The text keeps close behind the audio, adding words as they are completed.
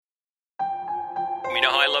You know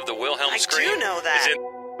how I love the Wilhelm scream? I do know that.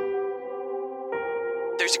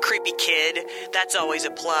 There's a creepy kid. That's always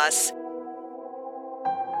a plus.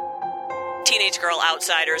 Teenage girl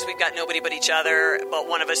outsiders. We've got nobody but each other, but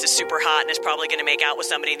one of us is super hot and is probably going to make out with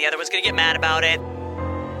somebody, and the other one's going to get mad about it.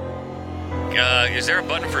 Is there a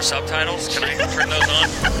button for subtitles? Can I turn those on?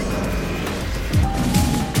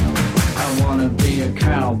 I wanna be a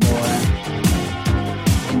cowboy,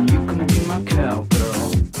 and you can be my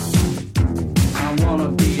cowgirl. I wanna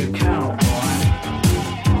be a cowboy,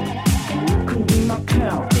 and you can be my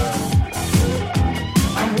cowgirl.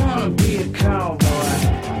 I wanna be a cowboy.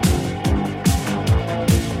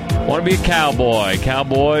 Want to be a cowboy.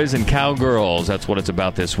 Cowboys and cowgirls. That's what it's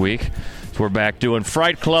about this week. So we're back doing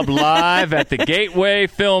Fright Club live at the Gateway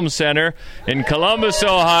Film Center in Columbus,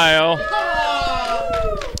 Ohio.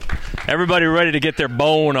 Everybody ready to get their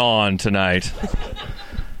bone on tonight.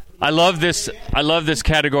 I love this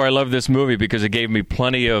category. I love this movie because it gave me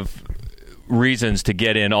plenty of reasons to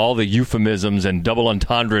get in all the euphemisms and double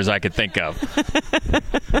entendres I could think of.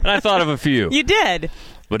 And I thought of a few. You did.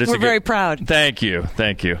 But We're very proud. Thank you.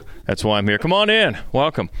 That's why I'm here. Come on in.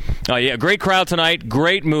 Welcome. Yeah, great crowd tonight.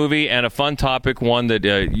 Great movie and a fun topic, one that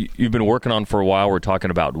you've been working on for a while. We're talking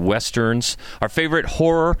about Westerns, our favorite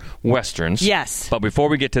horror Westerns. Yes. But before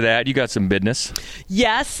we get to that, you got some business.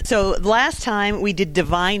 Yes. So last time we did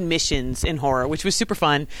divine missions in horror, which was super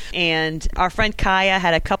fun. And our friend Kaya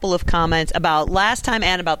had a couple of comments about last time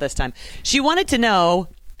and about this time. She wanted to know,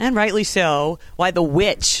 and rightly so, why The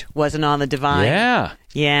Witch wasn't on the divine.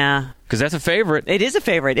 Yeah. Because that's a favorite. It is a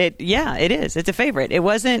favorite. It is. It's a favorite. It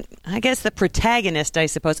wasn't, I guess, the protagonist, I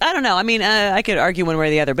suppose. I don't know. I mean, I could argue one way or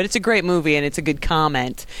the other, but it's a great movie and it's a good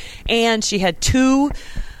comment. And she had two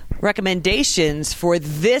recommendations for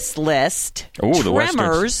this list. Ooh, the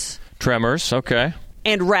Tremors. Tremors, okay.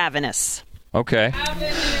 And Ravenous. Okay.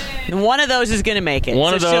 And one of those is going to make it.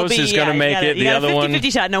 One of those is going to make it. The other one...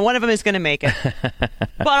 50-50 shot. No, one of them is going to make it.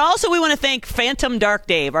 But also we want to thank Phantom Dark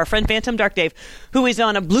Dave, our friend Phantom Dark Dave, who is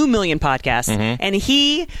on a Blue Million podcast. Mm-hmm. And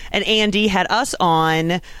he and Andy had us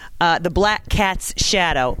on the Black Cat's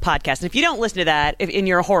Shadow podcast. And if you don't listen to that, and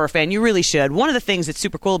you're a horror fan, you really should. One of the things that's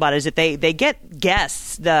super cool about it is that they get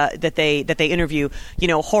guests that they interview,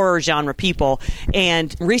 horror genre people.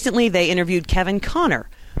 And recently they interviewed Kevin Connor,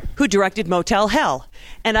 who directed Motel Hell.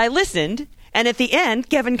 And I listened, and at the end,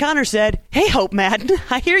 Kevin Connor said, "Hey, Hope Madden,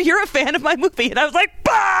 I hear you're a fan of my movie." And I was like,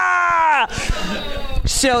 bah!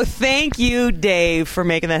 So thank you, Dave, for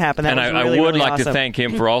making that happen. That was really, I would really like awesome. to thank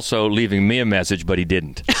him for also leaving me a message, but he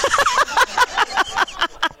didn't.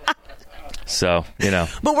 So,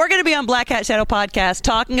 But we're going to be on Black Cat Shadow podcast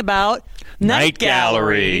talking about Night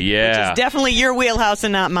Gallery. Yeah. Which is definitely your wheelhouse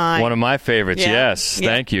and not mine. One of my favorites, Yeah. yes. Yeah.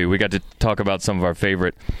 Thank you. We got to talk about some of our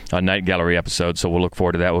favorite Night Gallery episodes, so we'll look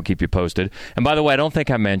forward to that. We'll keep you posted. And by the way, I don't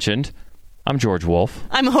think I mentioned, I'm George Wolf.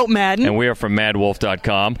 I'm Hope Madden. And we are from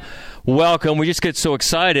madwolf.com. Welcome. We just get so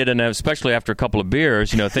excited, and especially after a couple of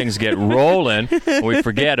beers, things get rolling, and we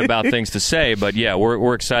forget about things to say. But, yeah,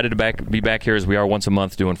 we're excited to be back here as we are once a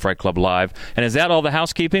month doing Fright Club Live. And is that all the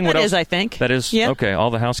housekeeping? That what is, else? I think. That is? Yeah. Okay, all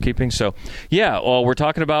the housekeeping. So, yeah, we're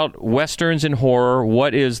talking about Westerns and horror.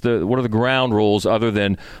 What are the ground rules other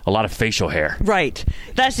than a lot of facial hair? Right.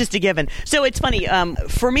 That's just a given. So it's funny.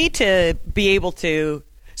 For me to be able to...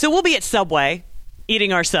 So we'll be at Subway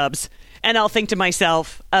eating our subs, and I'll think to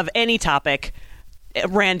myself of any topic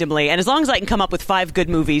randomly, and as long as I can come up with 5 good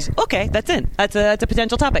movies, okay, that's in. That's a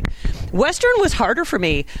potential topic. Western was harder for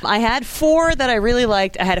me. I had 4 that I really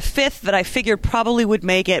liked. I had a 5th that I figured probably would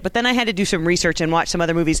make it, but then I had to do some research and watch some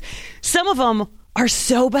other movies. Some of them are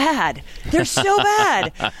so bad. They're so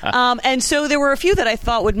bad. And so there were a few that I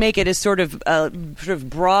thought would make it as sort of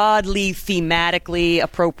broadly, thematically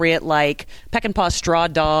appropriate, like Peckinpah Straw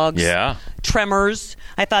Dogs. Yeah. Tremors.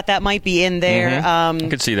 I thought that might be in there. I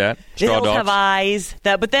could see that. The Straw Hills Dogs. Have Eyes.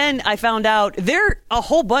 But then I found out there are a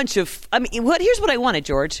whole bunch of... here's what I wanted,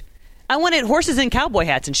 George. I wanted horses in cowboy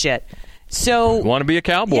hats and shit. So... Want to be a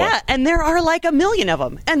cowboy. Yeah, and there are like a million of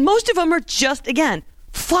them. And most of them are just, again,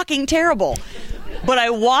 fucking terrible. But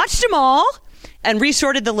I watched them all and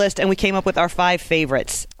resorted the list, and we came up with our 5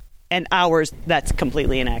 favorites. And ours, that's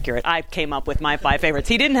completely inaccurate. I came up with my 5 favorites.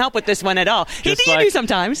 He didn't help with this one at all. You do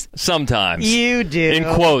sometimes. Sometimes. You do. In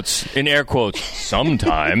quotes, in air quotes,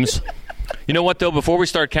 sometimes. You know what, though? Before we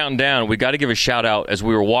start counting down, we got to give a shout-out as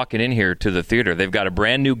we were walking in here to the theater. They've got a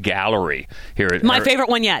brand-new gallery here. My favorite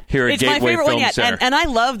one yet. Here at Gateway my favorite Film one yet. Center. And I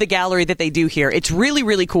love the gallery that they do here. It's really,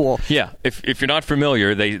 really cool. Yeah. If you're not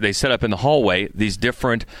familiar, they set up in the hallway these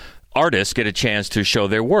different artists get a chance to show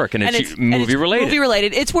their work, and it's movie related. Movie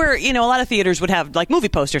related. It's where a lot of theaters would have like movie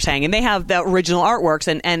posters hanging, and they have the original artworks,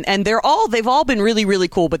 and they've all been really, really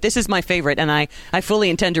cool. But this is my favorite, and I fully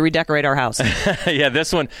intend to redecorate our house. Yeah,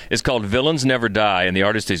 this one is called Villains Never Die, and the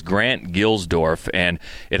artist is Grant Gilsdorf, and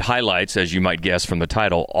it highlights, as you might guess from the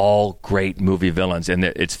title, all great movie villains, and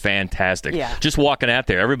it's fantastic. Yeah. Just walking out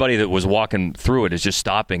there, everybody that was walking through it is just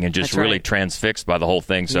stopping and just That's really right. transfixed by the whole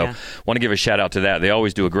thing. So Yeah. want to give a shout out to that. They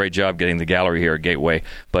always do a great job getting the gallery here at Gateway,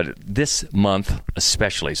 but this month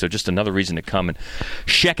especially. So just another reason to come and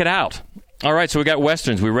check it out. All right, so we got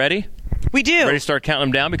Westerns. We ready? We do. Ready to start counting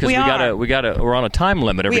them down because We are. we're on a time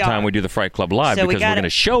limit every We time are. we do the Fright Club Live So we because we're gotta- going to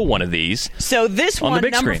show one of these. So this on the one,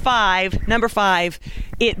 big number screen. five,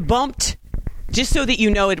 it bumped. Just so that you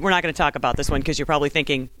know, we're not going to talk about this one because you're probably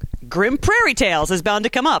thinking Grim Prairie Tales is bound to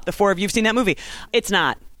come up. The four of you have seen that movie. It's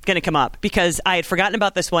not going to come up because I had forgotten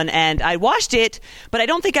about this one and I watched it, but I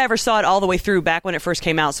don't think I ever saw it all the way through back when it first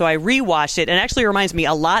came out. So I rewatched it, and it actually reminds me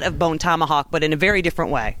a lot of Bone Tomahawk, but in a very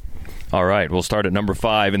different way. All right, we'll start at number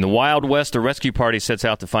 5. In the Wild West, a rescue party sets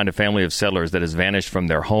out to find a family of settlers that has vanished from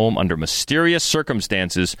their home under mysterious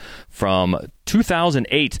circumstances. From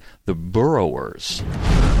 2008, The Burrowers.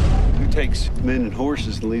 Who takes men and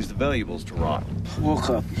horses and leaves the valuables to rot? Woke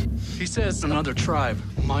up. He says another tribe,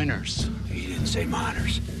 miners. He didn't say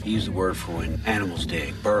miners. He used the word for when animals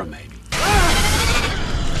dig. Burrow, maybe.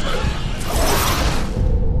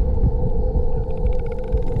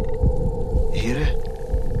 You hear that?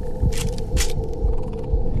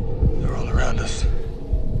 They're all around us.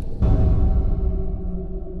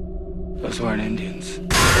 Those weren't Indians.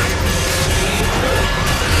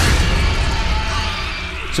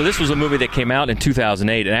 So this was a movie that came out in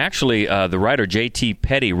 2008, and actually the writer J.T.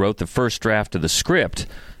 Petty wrote the first draft of the script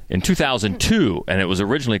in 2002, and it was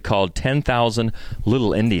originally called 10,000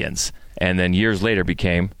 Little Indians, and then years later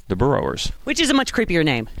became The Burrowers. Which is a much creepier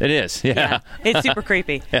name. It is, yeah. It's super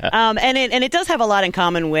creepy. Yeah. And it does have a lot in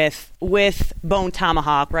common with Bone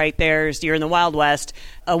Tomahawk, right? You're in the Wild West,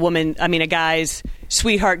 a guy's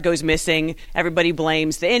sweetheart goes missing, everybody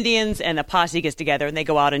blames the Indians, and a posse gets together and they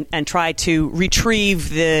go out and try to retrieve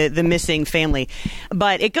the missing family.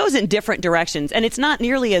 But it goes in different directions, and it's not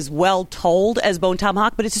nearly as well told as Bone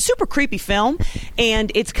Tomahawk, but it's a super creepy film,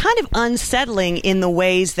 and it's kind of unsettling in the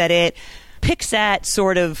ways that it picks at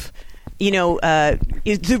sort of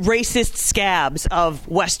the racist scabs of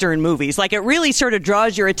Western movies. Like, it really sort of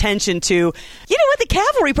draws your attention to, the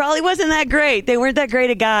cavalry probably wasn't that great. They weren't that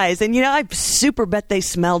great at guys. And, I super bet they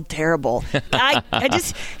smelled terrible.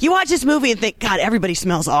 You watch this movie and think, God, everybody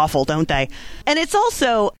smells awful, don't they? And it's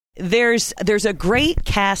also, there's a great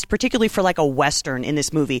cast, particularly for like a Western in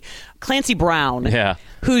this movie. Clancy Brown, Yeah.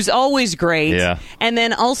 who's always great. Yeah. And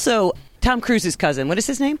then also Tom Cruise's cousin. What is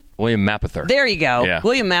his name? William Mapother. There you go. Yeah.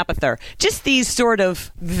 William Mapother. Just these sort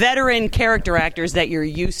of veteran character actors that you're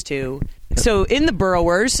used to. So in The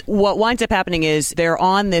Burrowers, what winds up happening is they're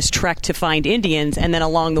on this trek to find Indians, and then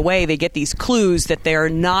along the way they get these clues that they're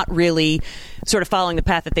not really sort of following the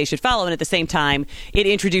path that they should follow, and at the same time it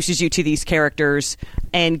introduces you to these characters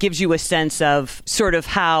and gives you a sense of sort of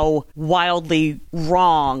how wildly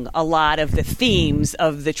wrong a lot of the themes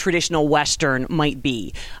of the traditional Western might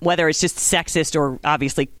be, whether it's just sexist or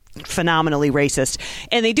obviously phenomenally racist.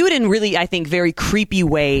 And they do it in really, I think, very creepy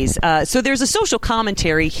ways. So there's a social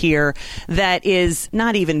commentary here that is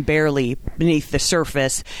not even barely beneath the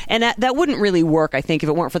surface, and that wouldn't really work, I think, if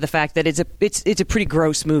it weren't for the fact that it's a pretty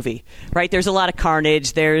gross movie, right? There's a lot of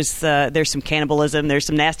carnage. There's some cannibalism. There's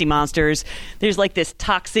some nasty monsters. There's like this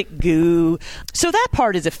toxic goo. So that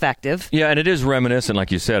part is effective. Yeah, and it is reminiscent,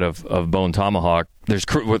 like you said, of Bone Tomahawk. There's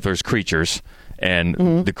creatures.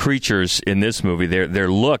 And the creatures in this movie, their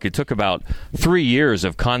look, it took about 3 years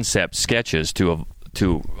of concept sketches to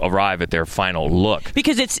arrive at their final look.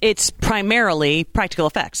 Because it's primarily practical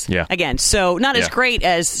effects. Yeah. Again, so not as Yeah. great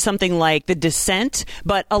as something like The Descent,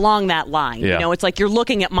 but along that line. Yeah. It's like you're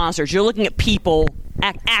looking at monsters. You're looking at people,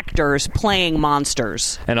 actors playing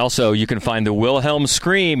monsters. And also, you can find the Wilhelm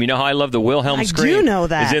scream. You know how I love the Wilhelm I scream? do know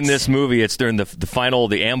that. Is in this movie. It's during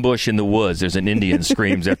the ambush in the woods. There's an Indian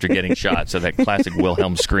screams after getting shot. So that classic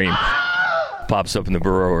Wilhelm scream pops up in The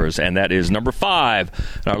Burrowers, and that is number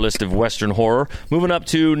 5 on our list of Western horror. Moving up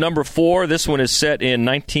to number 4, this one is set in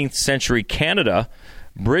 19th century Canada.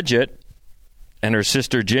 Bridget and her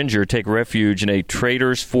sister Ginger take refuge in a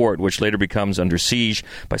trader's fort, which later becomes under siege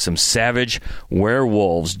by some savage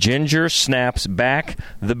werewolves. Ginger snaps back.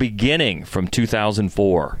 The Beginning from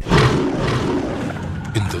 2004.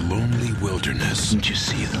 In the lonely wilderness Didn't you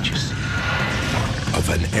see them? of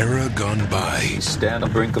an era gone by, Stand on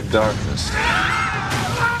the brink of darkness.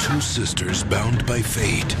 Two sisters bound by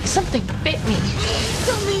fate Something bit me.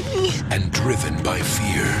 Don't leave me. and driven by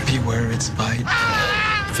fear Beware its bite.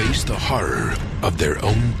 face the horror of their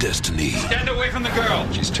own destiny Stand away from the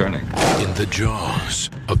girl. She's turning. in the jaws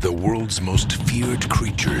of the world's most feared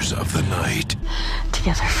creatures of the night.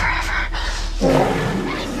 Together forever.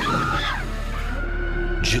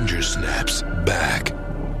 Ginger Snaps Back.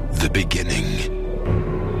 The beginning.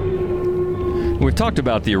 We've talked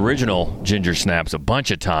about the original Ginger Snaps a bunch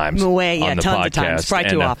of times on the tons podcast. of times. Probably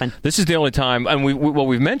too often. This is the only time, and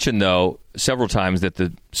we've mentioned, though, several times that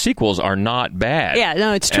the sequels are not bad. Yeah,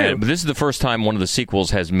 no, it's true. But this is the first time one of the sequels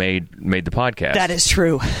has made the podcast. That is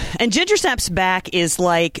true. And Ginger Snaps Back is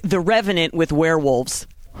like The Revenant with werewolves.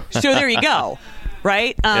 So there you go.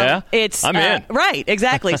 Right? Yeah, it's I'm in. Right,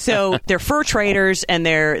 exactly. So they're fur traders, and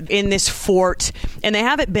they're in this fort, and they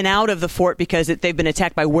haven't been out of the fort because they've been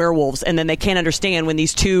attacked by werewolves, and then they can't understand when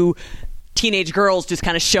these two teenage girls just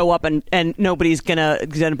kind of show up and nobody's gonna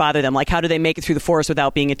bother them. Like, how do they make it through the forest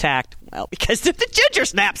without being attacked? Well, because of the Ginger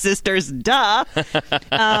Snap sisters, duh.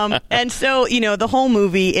 And so, the whole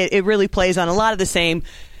movie, it really plays on a lot of the same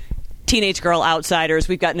teenage girl outsiders.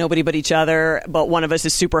 We've got nobody but each other, but one of us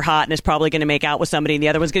is super hot and is probably going to make out with somebody, and the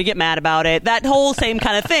other one's going to get mad about it. That whole same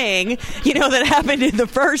kind of thing, that happened in the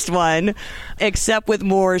first one, except with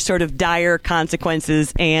more sort of dire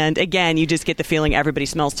consequences. And again, you just get the feeling everybody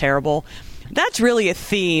smells terrible. That's really a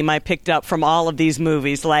theme I picked up from all of these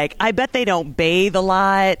movies. Like, I bet they don't bathe a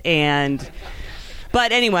lot,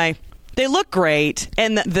 but anyway, they look great,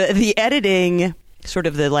 and the editing, sort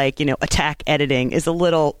of the attack editing, is a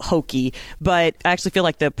little hokey, but I actually feel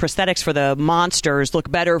like the prosthetics for the monsters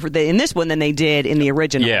look better in this one than they did in the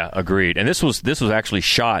original. Yeah, agreed. And this was actually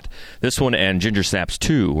shot. This one and Ginger Snaps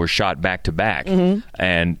 2 were shot back to back,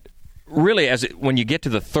 and really, when you get to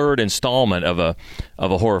the third installment of a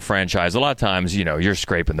horror franchise, a lot of times you're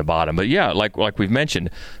scraping the bottom. But yeah, like we've mentioned,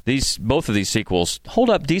 both of these sequels hold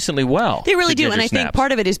up decently well. They really do, and I think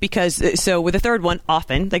part of it is because with the third one,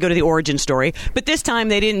 often they go to the origin story, but this time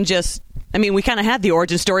they didn't just. I mean, we kind of had the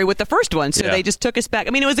origin story with the first one, so they just took us back. I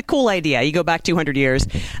mean, it was a cool idea. You go back 200 years,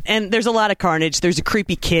 and there's a lot of carnage. There's a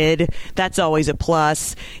creepy kid. That's always a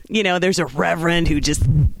plus. There's a reverend who just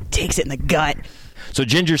takes it in the gut. So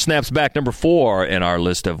Ginger Snaps Back, number 4 in our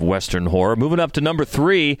list of Western horror. Moving up to number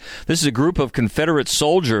 3, this is a group of Confederate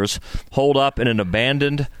soldiers holed up in an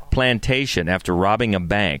abandoned plantation after robbing a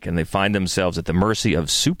bank, and they find themselves at the mercy of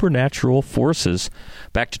supernatural forces.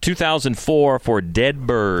 Back to 2004 for Dead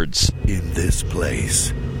Birds. In this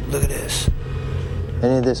place. Look at this.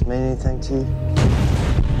 Any of this mean anything to you?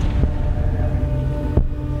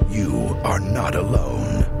 You are not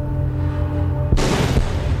alone.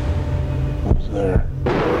 Who's there?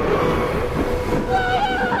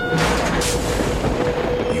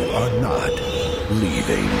 You are not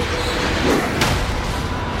leaving.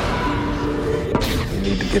 We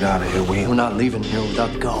need to get out of here. We're not leaving here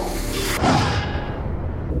without the goal.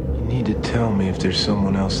 You need to tell me if there's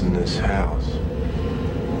someone else in this house.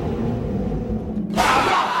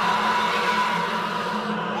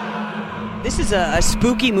 This is a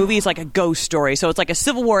spooky movie. It's like a ghost story. So it's like a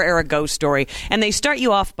Civil War era ghost story. And they start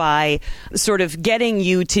you off by sort of getting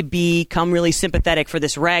you to become really sympathetic for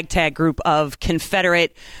this ragtag group of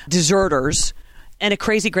Confederate deserters and a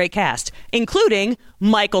crazy great cast, including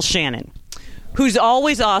Michael Shannon, who's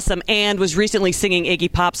always awesome and was recently singing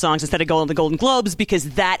Iggy Pop songs instead of going to the Golden Globes because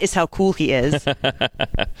that is how cool he is.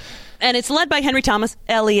 And it's led by Henry Thomas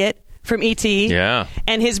Elliott from E.T. Yeah.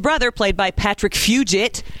 And his brother, played by Patrick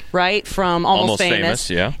Fugit, right, from Almost Famous.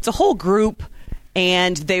 Yeah. It's a whole group,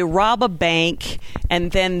 and they rob a bank,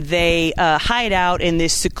 and then they hide out in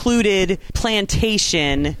this secluded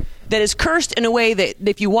plantation that is cursed in a way that,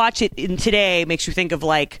 if you watch it in today, makes you think of,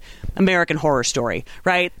 like, American Horror Story,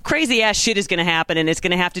 right? Crazy-ass shit is going to happen, and it's going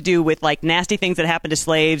to have to do with, like, nasty things that happen to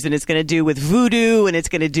slaves, and it's going to do with voodoo, and it's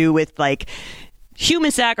going to do with, like, human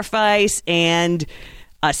sacrifice and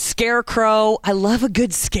a scarecrow. I love a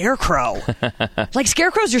good scarecrow. Like,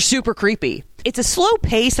 scarecrows are super creepy. It's a slow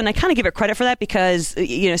pace, and I kind of give it credit for that because,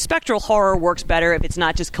 spectral horror works better if it's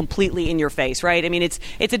not just completely in your face, right? I mean, it's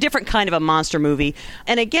a different kind of a monster movie.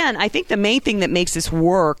 And again, I think the main thing that makes this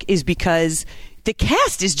work is because the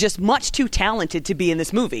cast is just much too talented to be in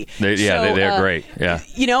this movie. They're great. Yeah.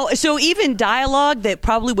 So even dialogue that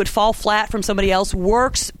probably would fall flat from somebody else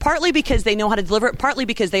works, partly because they know how to deliver it, partly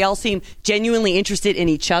because they all seem genuinely interested in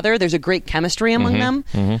each other. There's a great chemistry among them.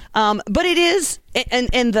 Mm-hmm. But it is,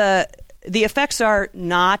 and the effects are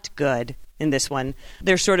not good in this one.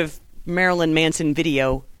 They're sort of Marilyn Manson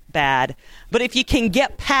video bad. But if you can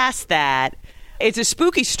get past that, It's a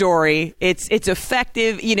spooky story. It's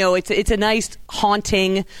effective. You know, it's a nice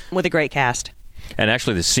haunting with a great cast. And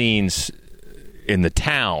actually, the scenes in the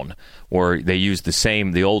town where they used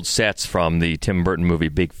the old sets from the Tim Burton movie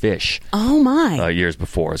Big Fish. Oh my! Years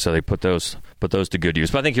before, so they put those to good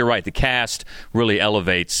use. But I think you're right. The cast really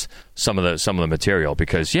elevates some of the material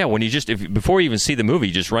because when you before you even see the movie,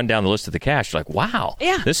 you just run down the list of the cast. You're like, wow,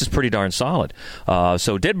 this is pretty darn solid.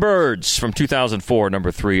 So Dead Birds from 2004,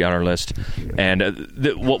 number 3 on our list. And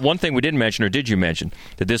one thing we didn't mention, or did you mention,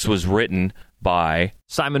 that this was written by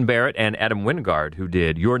Simon Barrett and Adam Wingard, who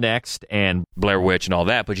did You're Next and Blair Witch and all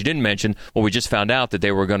that. But you didn't mention, we just found out that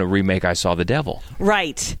they were going to remake I Saw the Devil.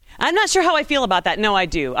 Right. I'm not sure how I feel about that. No, I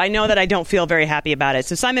do. I know that I don't feel very happy about it.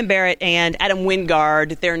 So Simon Barrett and Adam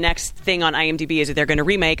Wingard, their next thing on IMDb is that they're going to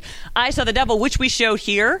remake I Saw the Devil, which we showed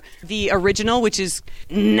here, the original, which is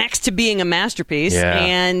next to being a masterpiece. Yeah.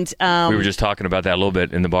 And we were just talking about that a little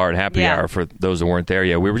bit in the bar at Happy Hour for those that weren't there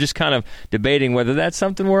yet. We were just kind of debating whether that's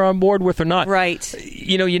something we're on board with or not. Right.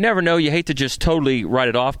 You know, you never know. You hate to just totally write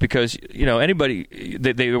it off because, anybody,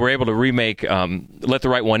 they were able to remake Let the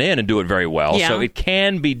Right One In and do it very well. Yeah. So it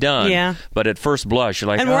can be done. Yeah. But at first blush, you're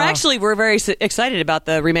like, and we're very excited about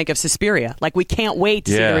the remake of Suspiria. Like, we can't wait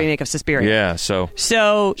to see the remake of Suspiria. Yeah, so just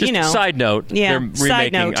a side note, they're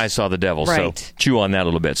remaking I Saw the Devil. Right. So chew on that a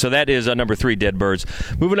little bit. So that is number 3, Dead Birds.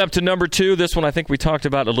 Moving up to number 2, this one I think we talked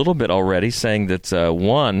about a little bit already, saying that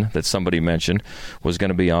one that somebody mentioned was going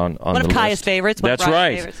to be on one the of list. Kaya's favorites. That's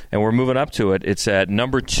right. And we're moving up to it. It's at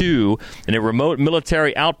number 2. In a remote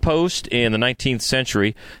military outpost in the 19th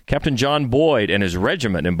century, Captain John Boyd and his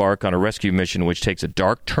regiment embark on a rescue mission which takes a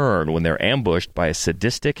dark turn when they're ambushed by a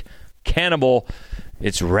sadistic cannibal.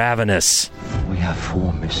 It's Ravenous. We have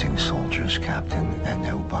 4 missing soldiers, Captain, and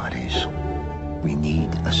no bodies. We need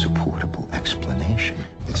a supportable explanation.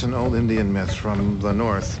 It's an old Indian myth from the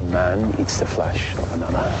north. Man eats the flesh of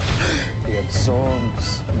another. He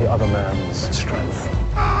absorbs the other man's strength.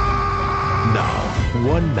 Now,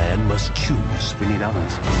 one man must choose. We need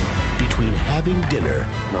others. Between having dinner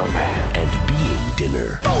and being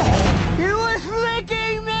dinner. He was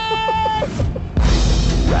licking me!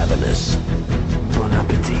 Ravenous. Bon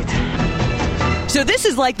appetit. So this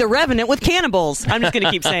is like The Revenant with cannibals. I'm just going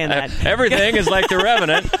to keep saying that. Everything is like The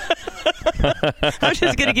Revenant. I'm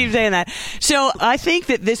just going to keep saying that. So I think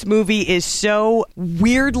that this movie is so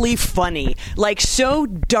weirdly funny, like so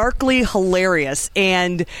darkly hilarious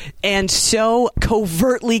and so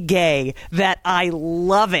covertly gay that I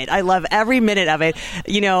love it. I love every minute of it.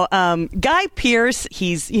 Guy Pearce,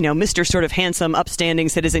 he's, Mr. sort of handsome, upstanding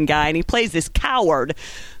citizen guy, and he plays this coward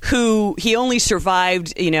who he only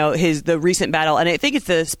survived, the recent battle, and I think it's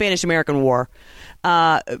the Spanish-American War.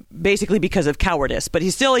 Basically because of cowardice. But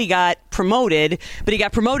he got promoted, but he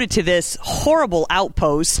got promoted to this horrible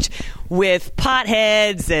outpost with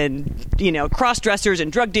potheads and, cross-dressers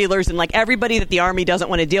and drug dealers and like everybody that the army doesn't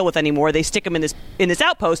want to deal with anymore. They stick him in this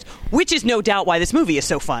outpost, which is no doubt why this movie is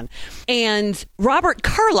so fun. And Robert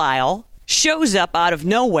Carlyle shows up out of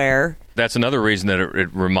nowhere. That's another reason that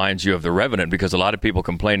it reminds you of The Revenant, because a lot of people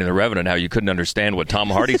complain in The Revenant how you couldn't understand what Tom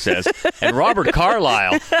Hardy says. And Robert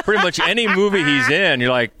Carlyle, pretty much any movie he's in,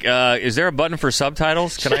 you're like, is there a button for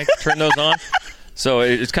subtitles? Can I turn those on? So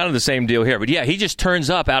it's kind of the same deal here. But yeah, he just turns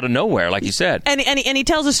up out of nowhere, like you said. And he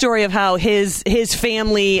tells a story of how his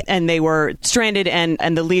family, and they were stranded, and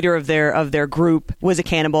the leader of their group was a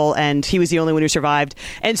cannibal, and he was the only one who survived.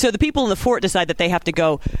 And so the people in the fort decide that they have to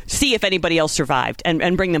go see if anybody else survived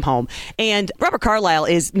and bring them home. And Robert Carlyle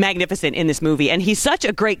is magnificent in this movie, and he's such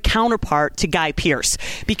a great counterpart to Guy Pearce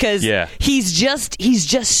because he's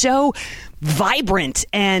just so vibrant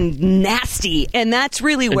and nasty, and that's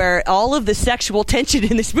really where all of the sexual tension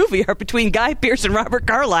in this movie are between Guy Pearce and Robert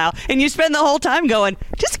Carlyle, and you spend the whole time going,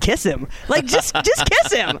 just kiss him, like just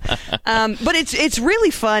kiss him. But it's really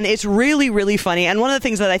fun. It's really, really funny. And one of the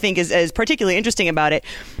things that I think is particularly interesting about it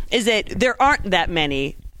is that there aren't that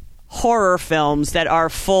many horror films that are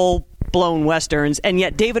full-blown westerns, and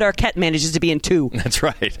yet David Arquette manages to be in 2. That's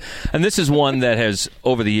right. And this is one that has,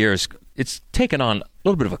 over the years, it's taken on a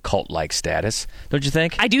little bit of a cult-like status, don't you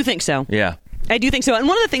think? I do think so. Yeah. I do think so. And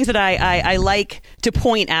one of the things that I like to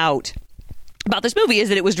point out about this movie is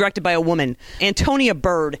that it was directed by a woman, Antonia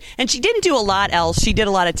Bird, and she didn't do a lot else. She did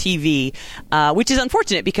a lot of TV, which is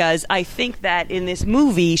unfortunate because I think that in this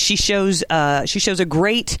movie she shows a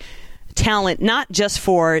great talent, not just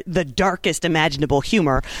for the darkest imaginable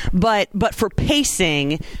humor, but for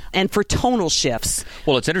pacing and for tonal shifts.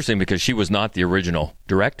 Well, it's interesting because she was not the original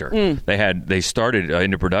director. They started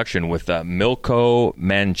into production with Milko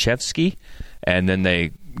Manchevsky, and then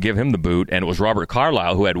they give him the boot, and it was Robert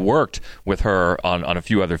Carlyle, who had worked with her on a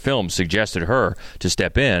few other films, suggested her to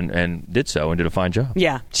step in and did so and did a fine job.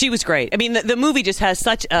 Yeah, she was great. I mean, the movie just has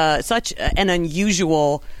such an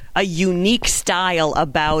unusual, a unique style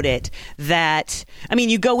about it that, I mean,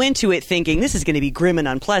 you go into it thinking this is going to be grim and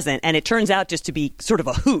unpleasant, and it turns out just to be sort of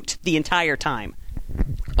a hoot the entire time.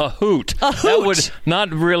 A hoot. A hoot. That would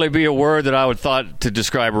not really be a word that I would thought to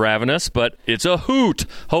describe Ravenous, but it's a hoot.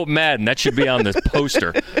 Hope Madden. That should be on this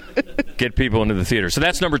poster. Get people into the theater. So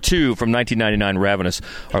that's number 2 from 1999, Ravenous,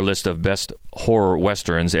 our list of best horror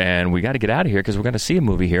westerns. And we got to get out of here because we're going to see a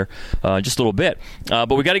movie here just a little bit.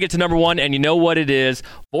 But we got to get to number 1, and you know what it is.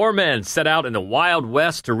 4 men set out in the Wild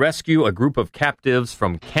West to rescue a group of captives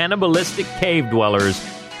from cannibalistic cave dwellers.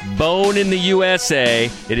 Bone in the USA.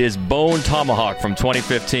 It is Bone Tomahawk from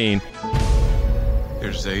 2015.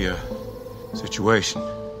 There's a situation.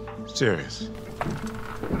 Serious.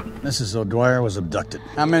 Mrs. O'Dwyer was abducted.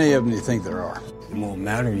 How many of them do you think there are? It won't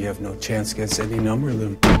matter. You have no chance against any number of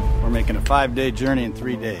them. We're making a 5-day journey in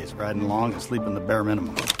 3 days, riding along and sleeping the bare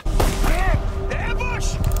minimum.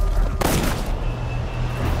 Ambush!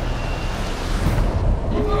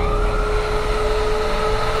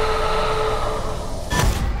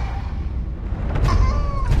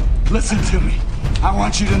 Listen to me. I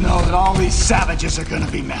want you to know that all these savages are going to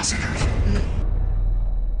be massacred.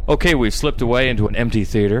 Okay, we've slipped away into an empty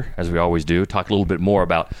theater, as we always do, talk a little bit more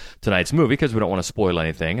about tonight's movie because we don't want to spoil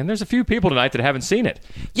anything. And there's a few people tonight that haven't seen it.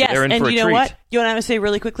 So yes, they're in and for a you know treat. what? You want to say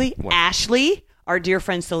really quickly? What? Ashley, our dear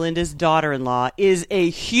friend Celinda's daughter-in-law, is a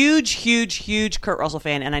huge, huge, huge Kurt Russell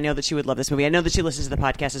fan, and I know that she would love this movie. I know that she listens to the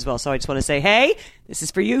podcast as well, so I just want to say, hey, this is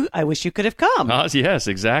for you. I wish you could have come. Yes,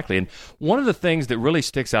 exactly. And one of the things that really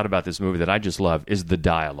sticks out about this movie that I just love is the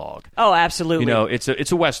dialogue. Oh, absolutely. You know,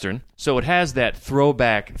 it's a Western, so it has that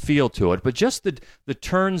throwback feel to it, but just the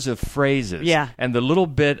turns of phrases and the little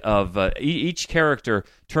bit of each character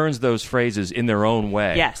turns those phrases in their own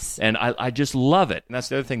way. Yes. And I just love it. And that's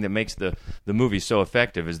the other thing that makes the movie so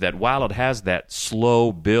effective is that while it has that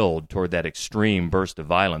slow build toward that extreme burst of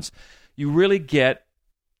violence, you really get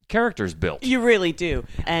characters built. You really do.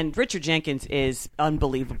 And Richard Jenkins is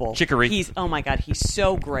unbelievable. Chicory. Oh my God, he's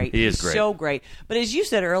so great. He is great. So great. But as you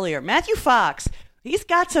said earlier, Matthew Fox, he's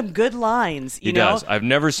got some good lines. He does. I've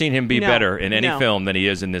never seen him be better in any film than he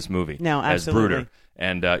is in this movie. No, as absolutely. Bruder.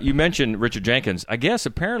 And you mentioned Richard Jenkins. I guess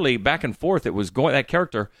apparently back and forth it was going. That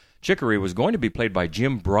character Chicory was going to be played by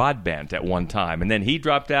Jim Broadbent at one time, and then he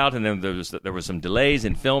dropped out, and then there was some delays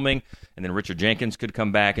in filming, and then Richard Jenkins could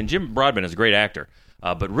come back. And Jim Broadbent is a great actor,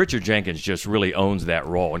 but Richard Jenkins just really owns that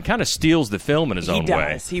role and kind of steals the film in his own way. He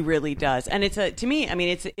does. He really does. And to me, I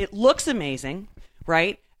mean, it looks amazing,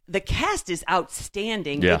 right? The cast is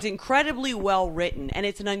outstanding. Yeah. It's incredibly well written, and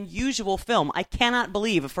it's an unusual film. I cannot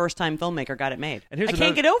believe a first-time filmake got it made. And I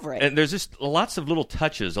can't get over it. And there's just lots of little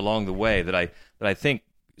touches along the way that I think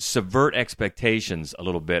subvert expectations a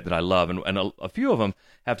little bit that I love, and a few of them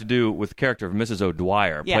have to do with the character of Mrs.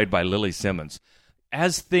 O'Dwyer, played by Lily Simmons.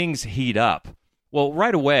 As things heat up, well,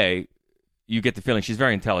 right away you get the feeling she's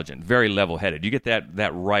very intelligent, very level-headed. You get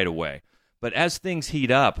that right away. But as things heat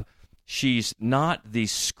up, she's not the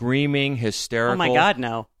screaming, hysterical oh my God,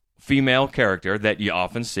 no. female character that you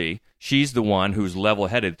often see. She's the one who's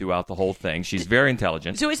level-headed throughout the whole thing. She's very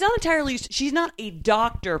intelligent. So it's not entirely... She's not a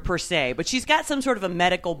doctor, per se, but she's got some sort of a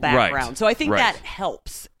medical background. Right. So I think that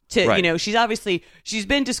helps. You know, she's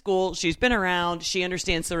been to school, she's been around, she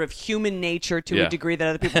understands sort of human nature to a degree that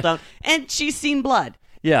other people don't, and she's seen blood.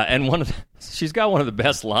 Yeah, and she's got one of the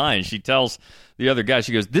best lines. She tells the other guy,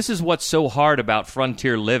 she goes, "This is what's so hard about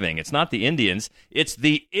frontier living. It's not the Indians, it's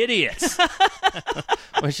the idiots."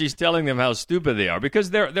 When she's telling them how stupid they are,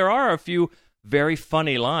 because there are a few very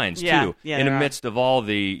funny lines too, in the midst of all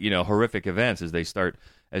the horrific events as they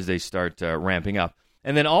start ramping up.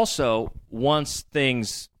 And then also once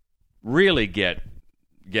things really get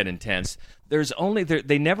intense,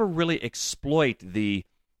 they never really exploit the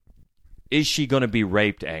is she going to be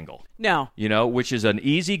raped angle. No. Which is an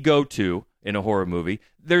easy go-to in a horror movie.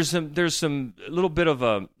 There's some little bit of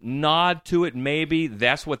a nod to it, maybe.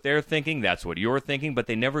 That's what they're thinking. That's what you're thinking. But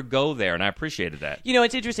they never go there, and I appreciated that.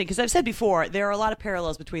 It's interesting, because I've said before, there are a lot of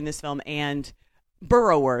parallels between this film and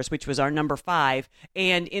Burrowers, which was our number 5.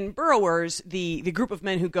 And in Burrowers, the group of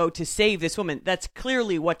men who go to save this woman, that's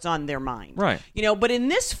clearly what's on their mind. Right. But in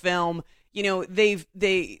this film... they've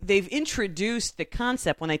introduced the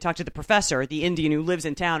concept when they talk to the professor, the Indian who lives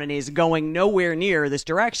in town and is going nowhere near this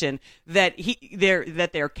direction, that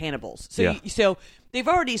they're cannibals. So they've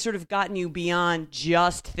already sort of gotten you beyond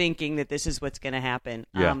just thinking that this is what's going to happen.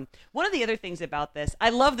 Yeah. One of the other things about this, I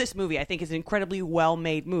love this movie. I think it's an incredibly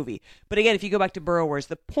well-made movie. But again, if you go back to Burrow-Wars,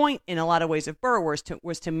 the point in a lot of ways of Burrow-Wars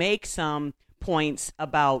was to make some points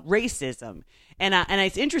about racism. And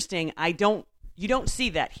it's interesting. You don't see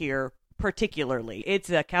that here particularly.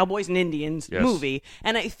 It's a Cowboys and Indians movie,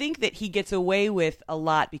 and I think that he gets away with a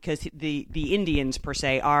lot because the Indians per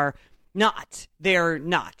se are not. They're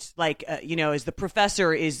not like as the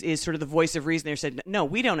professor is sort of the voice of reason. They said, no,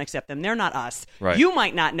 we don't accept them. They're not us. Right. You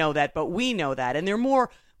might not know that, but we know that, and they're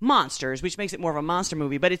more monsters, which makes it more of a monster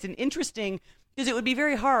movie. But it's an interesting because it would be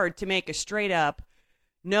very hard to make a straight up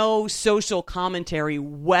no social commentary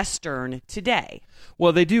Western today.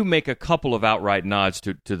 Well, they do make a couple of outright nods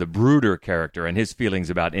to the Bruder character and his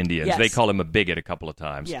feelings about Indians. Yes. They call him a bigot a couple of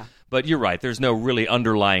times. Yeah. But you're right. There's no really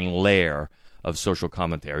underlying layer of social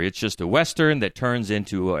commentary. It's just a Western that turns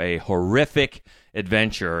into a horrific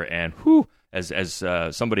adventure. And, as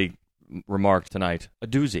somebody remarked tonight, a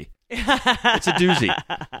doozy. It's a doozy.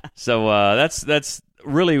 So that's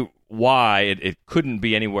really why it couldn't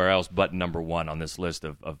be anywhere else but number one on this list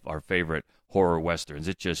of our favorite horror Westerns.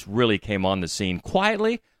 It just really came on the scene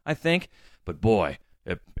quietly, I think. But boy,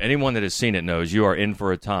 if anyone that has seen it knows you are in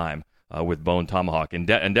for a time with Bone Tomahawk. And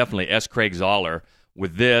definitely S. Craig Zoller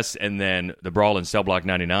with this, and then the Brawl in Cell Block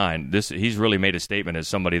 99. He's really made a statement as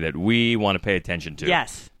somebody that we want to pay attention to.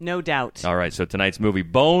 Yes, no doubt. All right, so tonight's movie,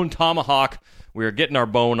 Bone Tomahawk. We are getting our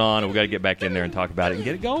bone on, and we've got to get back in there and talk about it and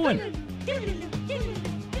get it going.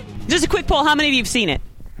 Just a quick poll. How many of you have seen it?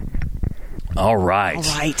 All right. All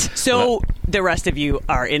right. So the rest of you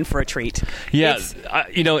are in for a treat. Yeah.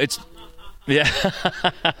 Yeah.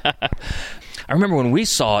 I remember when we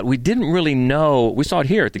saw it, we didn't really know. We saw it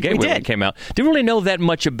here at the Gateway when it came out. Didn't really know that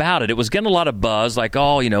much about it. It was getting a lot of buzz, like, you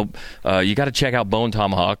got to check out Bone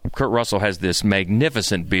Tomahawk. Kurt Russell has this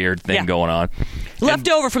magnificent beard thing going on. Left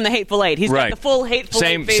over from the Hateful Eight. He's got the full Hateful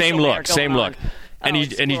Eight facial hair going on. And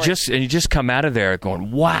you just come out of there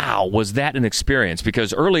going, wow, was that an experience?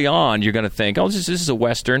 Because early on you're going to think, this is a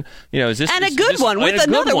Western, is this and a good one with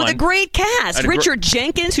a great cast. Richard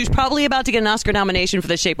Jenkins, who's probably about to get an Oscar nomination for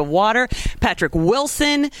The Shape of Water. Patrick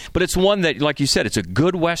Wilson. But it's one that, like you said, it's a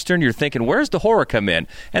good Western. You're thinking, where's the horror come in?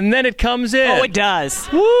 And then it comes in. Oh, it does.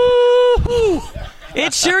 Woo!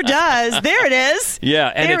 It sure does. There it is.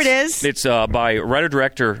 Yeah, and it is. It's by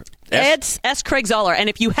writer-director It's S. Craig Zoller. And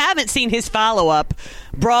if you haven't seen his follow-up,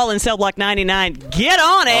 Brawl in Cell Block 99, get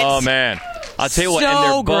on it. Oh, man. I'll tell you what.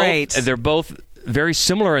 And they're both very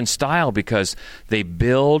similar in style because they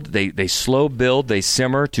build, they slow build, they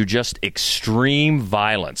simmer to just extreme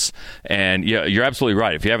violence. And you're absolutely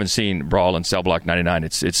right. If you haven't seen Brawl in Cell Block 99,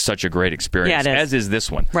 it's such a great experience, as is this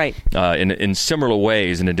one. Right. In similar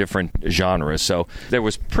ways in a different genre. So there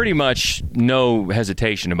was pretty much no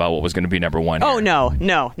hesitation about what was going to be number one here. Oh,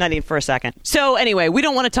 no, not even for a second. So anyway, we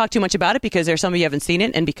don't want to talk too much about it because there's some of you haven't seen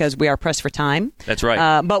it and because we are pressed for time. That's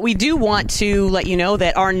right. But we do want to let you know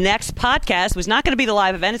that our next podcast was not going to be the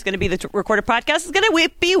live event. It's going to be the recorded podcast. It's going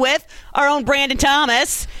to be with our own Brandon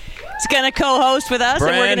Thomas. He's going to co-host with us, and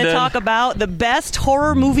we're going to talk about the best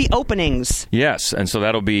horror movie openings. Yes, and so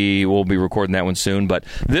we'll be recording that one soon. But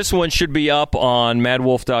this one should be up on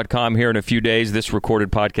madwolf.com here in a few days, this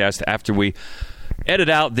recorded podcast, after we edit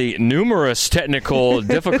out the numerous technical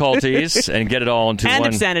difficulties and get it all into and one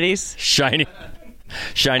obscenities. shiny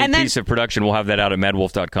piece of production. We'll have that out at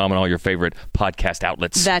madwolf.com and all your favorite podcast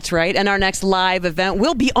outlets. That's right. And our next live event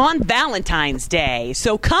will be on Valentine's Day.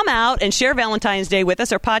 So come out and share Valentine's Day with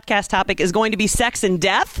us. Our podcast topic is going to be sex and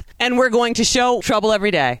death, and we're going to show Trouble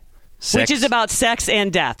Every Day, which is about sex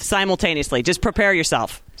and death simultaneously. Just prepare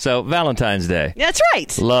yourself. So, Valentine's Day. That's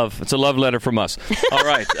right. Love. It's a love letter from us. All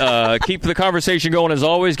right. Keep the conversation going as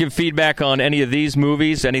always. Give feedback on any of these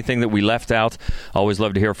movies, anything that we left out. Always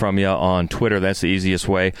love to hear from you on Twitter. That's the easiest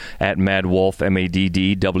way. At MaddWolf,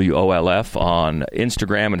 MaddWolf. On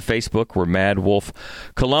Instagram and Facebook, we're MaddWolf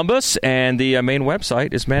Columbus. And the main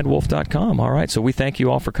website is madwolf.com. All right. So we thank you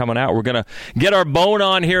all for coming out. We're going to get our bone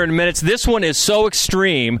on here in minutes. This one is so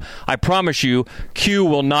extreme, I promise you, Q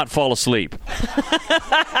will not fall asleep.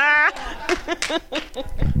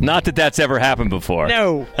 Not that that's ever happened before.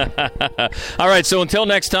 No. All right, so until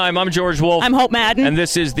next time, I'm George Wolf. I'm Hope Madden. And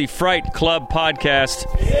this is the Fright Club Podcast.